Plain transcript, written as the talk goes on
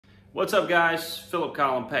What's up, guys? Philip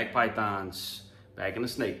Collin, Pack Pythons, back in the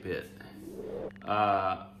snake pit.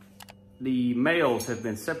 The males have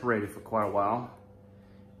been separated for quite a while,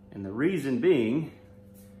 and the reason being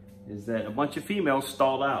is that a bunch of females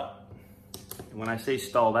stalled out. And when I say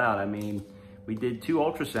stalled out, I mean we did 2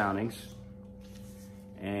 ultrasoundings,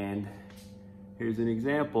 and here's an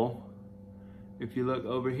example. If you look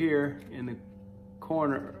over here in the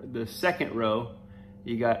corner, the second row,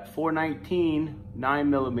 you got 419,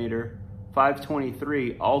 9mm,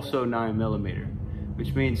 523, also 9mm,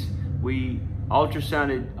 which means we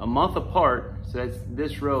ultrasounded a month apart. So that's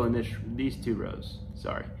this row and these 2 rows,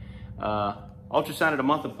 sorry. Ultrasounded a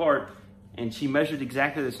month apart, and she measured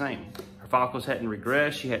exactly the same. Her follicles hadn't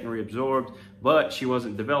regressed, she hadn't reabsorbed, but she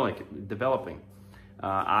wasn't developing.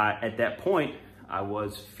 At that point, I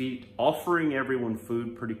was offering everyone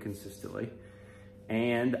food pretty consistently,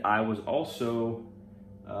 and I was also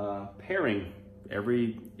pairing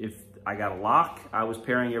if I got a lock, I was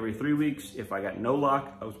pairing every 3 weeks. If I got no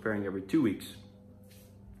lock, I was pairing every 2 weeks.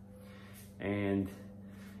 And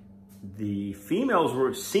the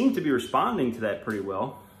females seemed to be responding to that pretty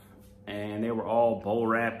well. And they were all bowl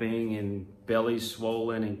wrapping and bellies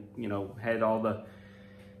swollen and, you know, had all the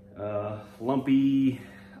lumpy,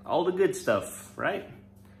 all the good stuff, right?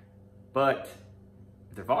 But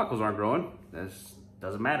if their follicles aren't growing, that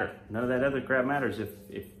doesn't matter. None of that other crap matters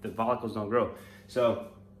if the follicles don't grow. So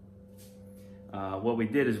what we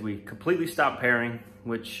did is we completely stopped pairing,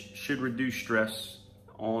 which should reduce stress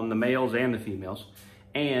on the males and the females.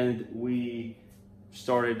 And we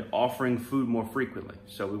started offering food more frequently.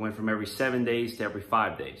 So we went from every 7 days to every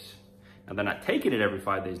 5 days. Now they're not taking it every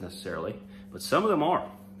 5 days necessarily, but some of them are.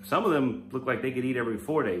 Some of them look like they could eat every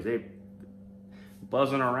 4 days. They're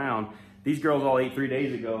buzzing around. These girls all ate 3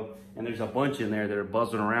 days ago, and there's a bunch in there that are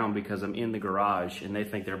buzzing around because I'm in the garage and they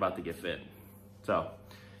think they're about to get fit. So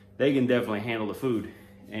they can definitely handle the food.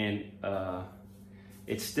 And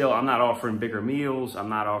it's still, I'm not offering bigger meals. I'm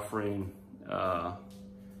not offering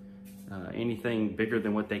anything bigger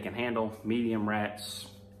than what they can handle, medium rats,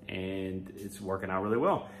 and it's working out really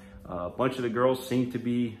well. A bunch of the girls seem to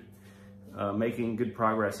be making good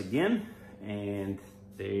progress again, and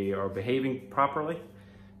they are behaving properly.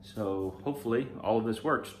 So hopefully all of this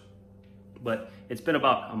works. But it's been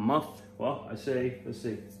about a month. Well, let's see,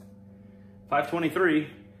 523,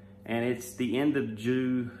 and it's the end of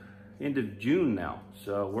June now.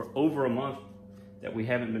 So we're over a month that we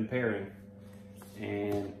haven't been pairing.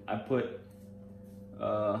 And I put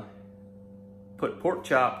pork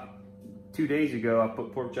chop 2 days ago. I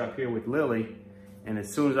put pork chop here with Lily, and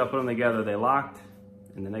as soon as I put them together, they locked,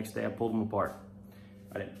 and the next day I pulled them apart.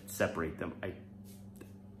 I didn't separate them. I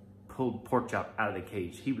pulled pork chop out of the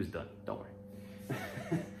cage. He was done, don't worry.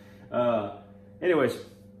 Anyways,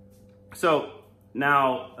 so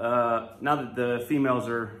now that the females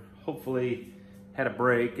are hopefully had a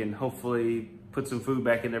break and hopefully put some food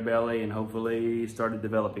back in their belly and hopefully started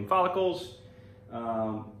developing follicles,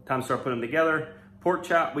 time to start putting them together. Pork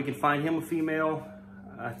chop, we can find him a female.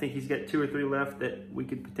 I think he's got 2 or 3 left that we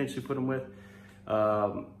could potentially put him with.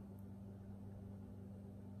 Mojo,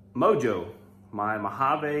 my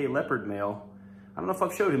Mojave leopard male, I don't know if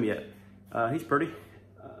I've showed him yet. He's pretty.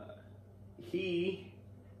 He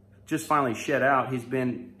just finally shed out. He's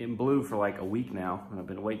been in blue for like a week now, and I've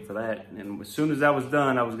been waiting for that. And as soon as that was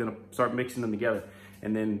done, I was gonna start mixing them together.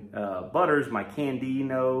 And then Butters, my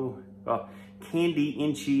Candino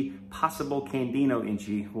Inchi, possible Candino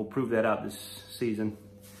Inchi. We'll prove that out this season.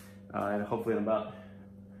 And hopefully in about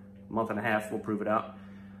a month and a half, we'll prove it out.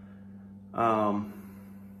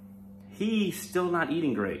 He's still not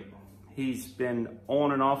eating great. He's been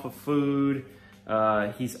on and off of food.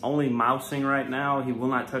 He's only mousing right now. He will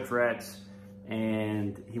not touch rats,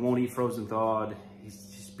 and he won't eat frozen thawed. He's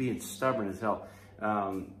just being stubborn as hell.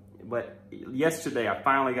 But yesterday, I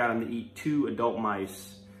finally got him to eat 2 adult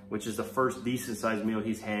mice, which is the first decent sized meal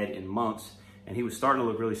he's had in months. And he was starting to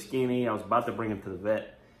look really skinny. I was about to bring him to the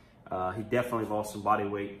vet. He definitely lost some body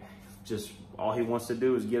weight. Just all he wants to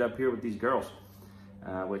do is get up here with these girls,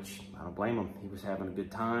 which I don't blame him. He was having a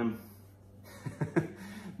good time.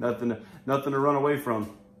 Nothing to run away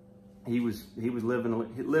from. He was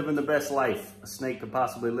living the best life a snake could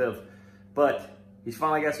possibly live. But he's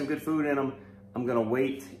finally got some good food in him. I'm gonna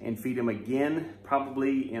wait and feed him again,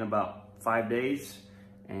 probably in about 5 days,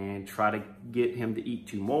 and try to get him to eat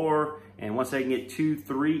 2 more. And once I can get 2,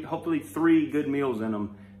 3, hopefully 3 good meals in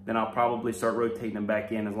him, then I'll probably start rotating him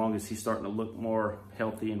back in as long as he's starting to look more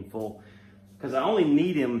healthy and full. Because I only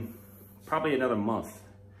need him probably another month.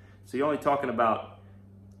 So you're only talking about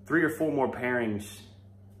 3 or 4 more pairings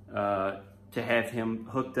to have him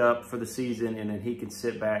hooked up for the season, and then he can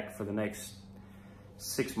sit back for the next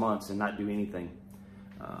 6 months and not do anything.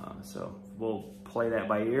 So we'll play that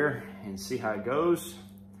by ear and see how it goes.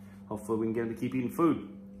 Hopefully we can get him to keep eating food.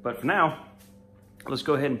 But for now, let's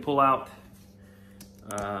go ahead and pull out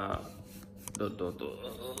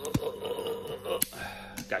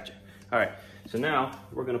gotcha. All right, so now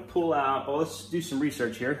we're gonna pull out, well, let's do some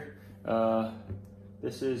research here.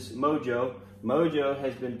 This is Mojo. Mojo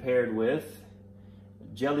has been paired with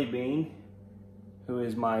Jelly Bean, who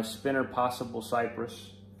is my spinner possible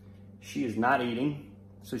Cypress. She is not eating,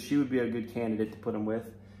 so she would be a good candidate to put him with.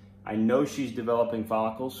 I know she's developing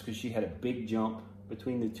follicles because she had a big jump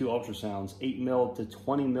between the two ultrasounds, 8 mil to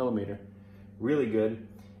 20 millimeter, really good.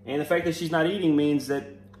 And the fact that she's not eating means that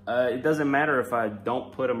it doesn't matter if I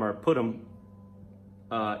don't put him or put him,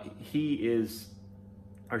 he is,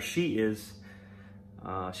 or she is,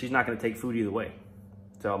 she's not gonna take food either way.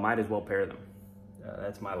 So I might as well pair them.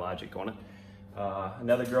 That's my logic on it.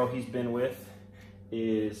 Another girl he's been with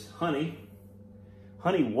is Honey.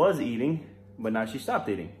 Honey was eating, but now she stopped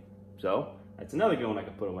eating. So that's another good one I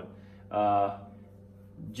could put him with.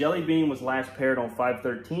 Jelly Bean was last paired on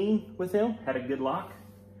 5/13 with him, had a good lock.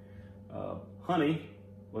 Honey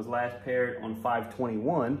was last paired on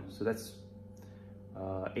 5/21, so that's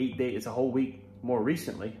 8 days, it's a whole week more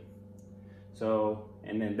recently. So,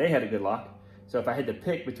 and then they had a good lock. So if I had to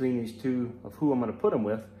pick between these two of who I'm gonna put him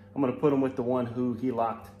with, I'm gonna put him with the one who he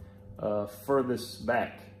locked furthest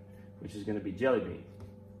back, which is gonna be Jelly Bean.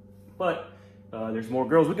 But there's more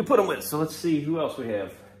girls we can put him with, so let's see who else we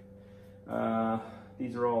have.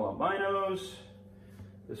 These are all albinos.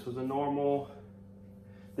 This was a normal.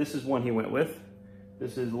 This is one he went with.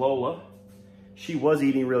 This is Lola. She was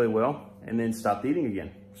eating really well and then stopped eating again.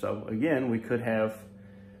 So again, we could have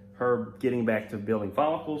her getting back to building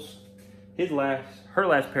follicles. Her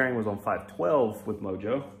last pairing was on 5/12 with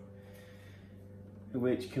Mojo,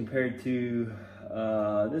 which compared to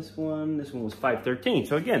this one was 5/13.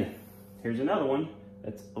 So again, here's another one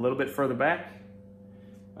that's a little bit further back.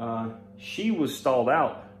 She was stalled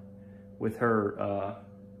out with her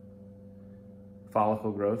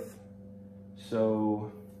follicle growth.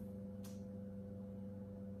 So,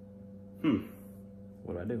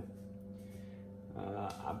 what do I do?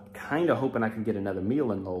 I'm kind of hoping I can get another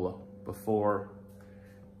meal in Lola before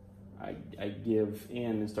I give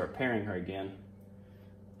in and start pairing her again.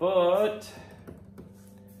 But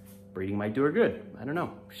breeding might do her good. I don't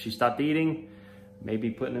know. She stopped eating.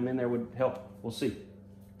 Maybe putting them in there would help. We'll see.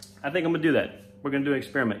 I think I'm gonna do that. We're gonna do an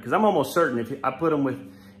experiment because I'm almost certain if I put him with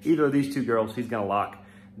either of these two girls, he's gonna lock.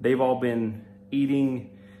 They've all been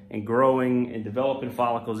eating and growing and developing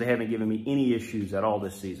follicles. They haven't given me any issues at all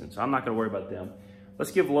this season, so I'm not gonna worry about them.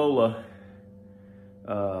 Let's give Lola,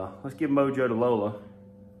 let's give Mojo to Lola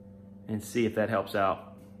and see if that helps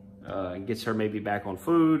out and gets her maybe back on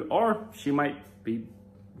food, or she might be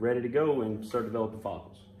ready to go and start developing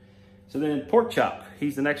follicles. So then Pork Chop,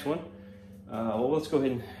 he's the next one. Well, let's go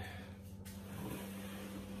ahead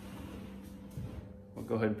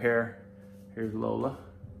and pair. Here's Lola.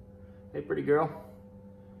 Hey, pretty girl.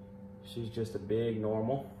 She's just a big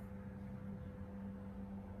normal.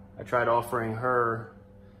 I tried offering her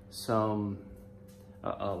some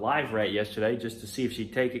a live rat yesterday just to see if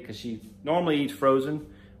she'd take it because she normally eats frozen,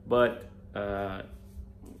 but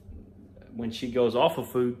when she goes off of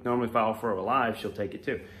food, normally if I offer her alive, she'll take it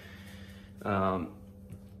too.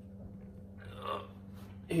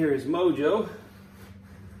 Here is Mojo.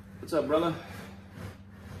 What's up, brother?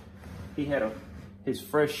 He had his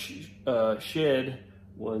fresh shed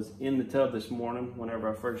was in the tub this morning whenever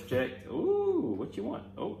I first checked. Ooh, what you want?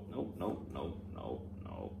 Oh, no, no, no, no,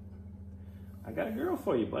 no. I got a girl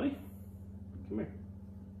for you, buddy. Come here.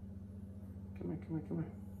 Come here, come here, come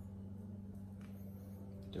here.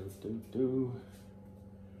 Do, do, do.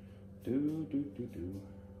 Do, do, do, do.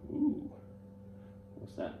 Ooh,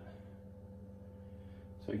 what's that?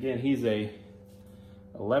 So again, he's a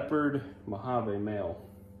leopard Mojave male.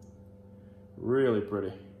 Really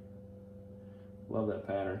pretty. Love that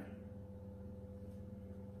pattern.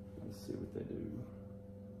 Let's see what they do.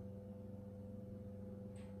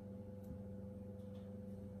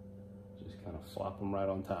 Just kind of flop him right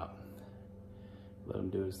on top. Let him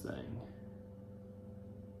do his thing.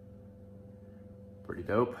 Pretty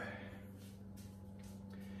dope.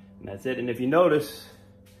 And that's it. And if you notice,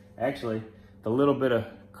 actually, the little bit of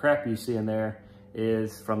crap you see in there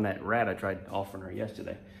is from that rat I tried offering her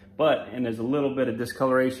yesterday. And there's a little bit of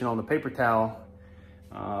discoloration on the paper towel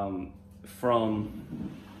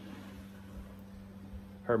from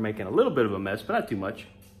her making a little bit of a mess, but not too much.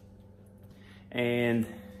 And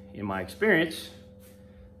in my experience,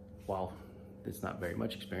 while it's not very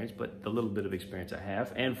much experience, but the little bit of experience I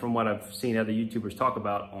have, and from what I've seen other YouTubers talk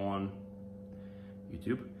about on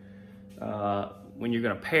YouTube, when you're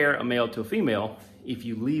gonna pair a male to a female, if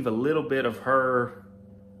you leave a little bit of her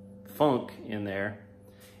funk in there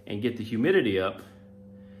and get the humidity up,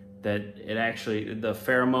 that it actually, the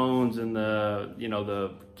pheromones and the, you know,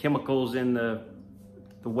 the chemicals in the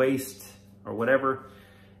waste or whatever,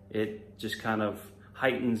 it just kind of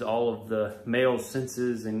heightens all of the male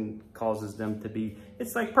senses and causes them to be,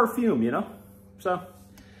 it's like perfume, you know? So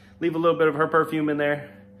leave a little bit of her perfume in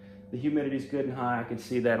there. The humidity's good and high. I can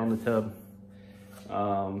see that on the tub.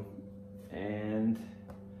 And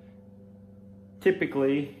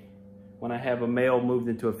typically when I have a male moved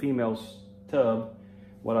into a female's tub,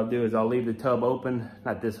 what I'll do is I'll leave the tub open,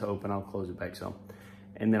 not this open, I'll close it back some.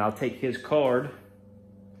 And then I'll take his card,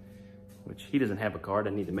 which he doesn't have a card,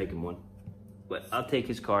 I need to make him one. But I'll take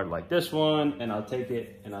his card like this one, and I'll take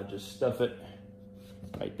it and I'll just stuff it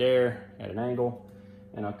right there at an angle.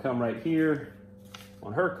 And I'll come right here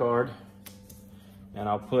on her card and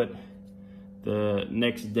I'll put the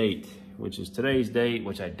next date, which is today's date,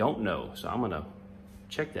 which I don't know. So I'm gonna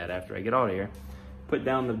check that after I get out of here. Put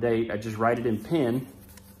down the date, I just write it in pen.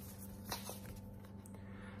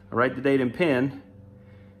 I write the date in pen,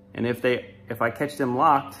 and if I catch them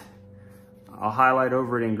locked, I'll highlight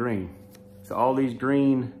over it in green. So all these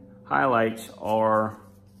green highlights are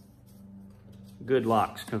good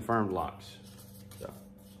locks, confirmed locks. So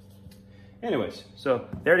anyways, so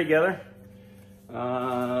they're together. Go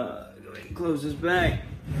ahead and close this back.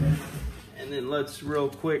 And then let's real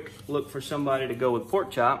quick look for somebody to go with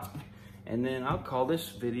Pork Chop. And then I'll call this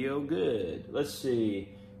video good. Let's see,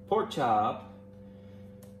 Pork Chop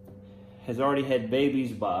has already had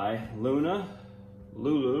babies by Luna,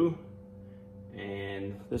 Lulu,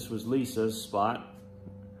 and this was Lisa's spot.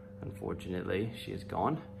 Unfortunately, she is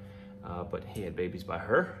gone, but he had babies by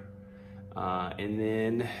her. And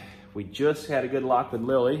then we just had a good lock with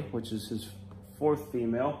Lily, which is his 4th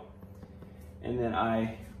female. And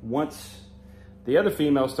then once the other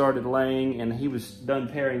female started laying and he was done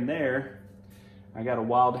pairing there, I got a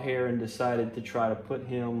wild hair and decided to try to put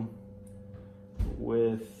him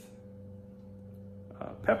with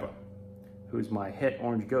Peppa, who's my het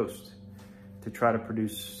orange ghost, to try to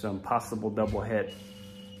produce some possible double het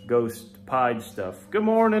ghost pied stuff. Good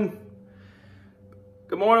morning.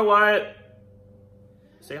 Good morning, Wyatt.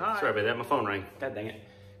 Say hi. Sorry about that, my phone rang. God dang it.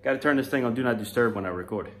 Got to turn this thing on Do Not Disturb when I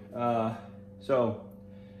record. So,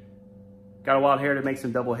 got a wild hair to make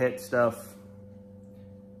some double het stuff.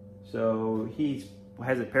 So he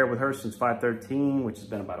has it paired with her since 5/13, which has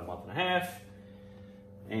been about a month and a half.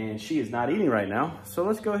 And she is not eating right now. So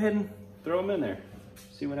let's go ahead and throw him in there.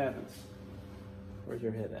 See what happens. Where's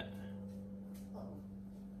your head at?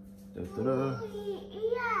 Da-da-da.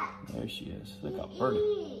 There she is. Look how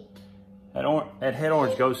pretty. That het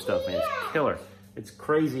orange ghost stuff, man, it's killer. It's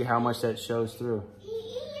crazy how much that shows through.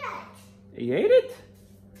 He ate it?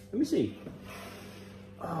 Let me see.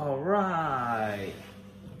 All right.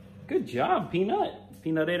 Good job, Peanut.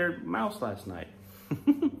 Peanut ate her mouse last night.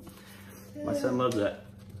 My son loves that.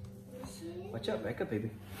 Watch out, back up,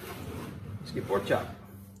 baby. Let's get Pork Chop.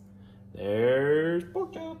 There's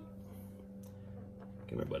Pork Chop.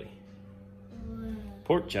 Come here, buddy.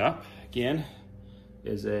 Pork Chop, again,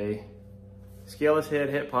 is a scaleless head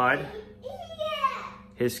het pied.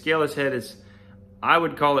 His scaleless head is, I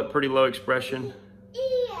would call it pretty low expression.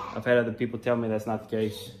 I've had other people tell me that's not the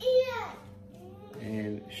case.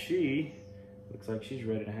 And she looks like she's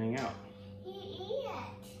ready to hang out.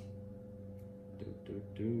 Do, do,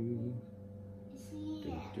 do.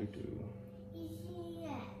 Do, do, do.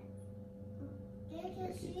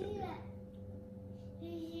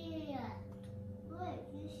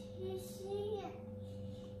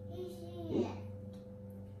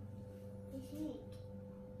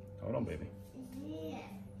 Hold on, baby.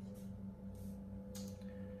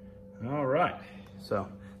 All right, so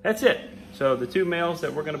that's it. So the 2 males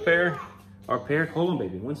that we're gonna pair are paired. Hold on,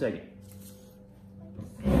 baby, 1 second.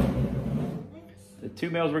 The 2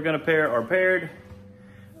 males we're gonna pair are paired.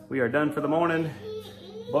 We are done for the morning.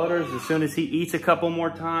 Butters, as soon as he eats a couple more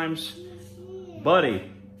times,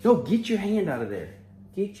 buddy, no, get your hand out of there.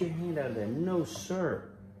 Get your hand out of there. No, sir.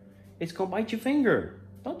 It's gonna bite your finger.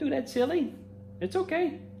 Don't do that, silly. It's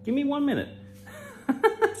okay. Give me 1 minute.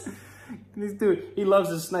 This dude, he loves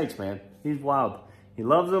his snakes, man. He's wild. He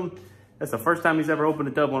loves them. That's the first time he's ever opened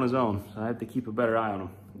a tub on his own. So I have to keep a better eye on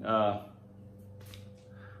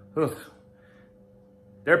him.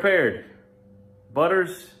 They're paired.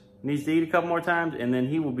 Butters needs to eat a couple more times, and then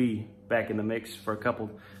he will be back in the mix for a couple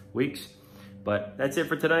weeks. But that's it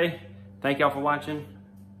for today. Thank y'all for watching.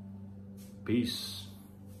 Peace.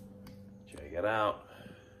 Check it out.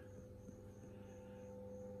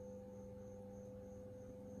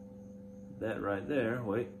 That right there,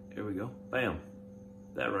 wait, here we go, bam.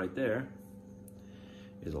 That right there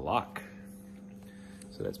is a lock.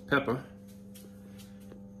 So that's pepper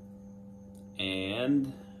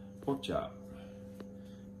and pork chop.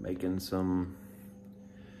 Making some,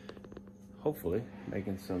 hopefully,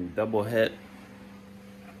 making some double head,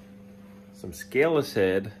 some scaleless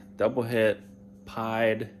head, double head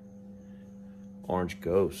pied orange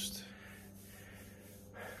ghost.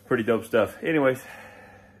 Pretty dope stuff. Anyways,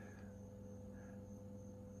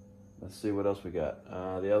 let's see what else we got.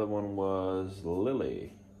 The other one was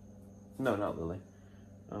Lily. No, not Lily.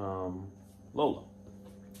 Lola.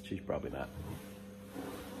 She's probably not.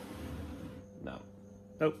 No.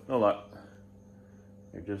 Nope, no luck.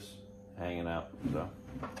 They're just hanging out, so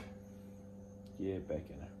get back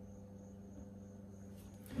in there.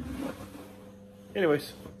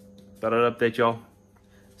 Anyways, thought I'd update y'all.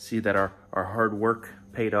 See that our hard work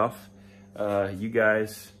paid off. You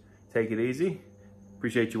guys take it easy.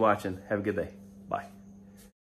 Appreciate you watching. Have a good day. Bye.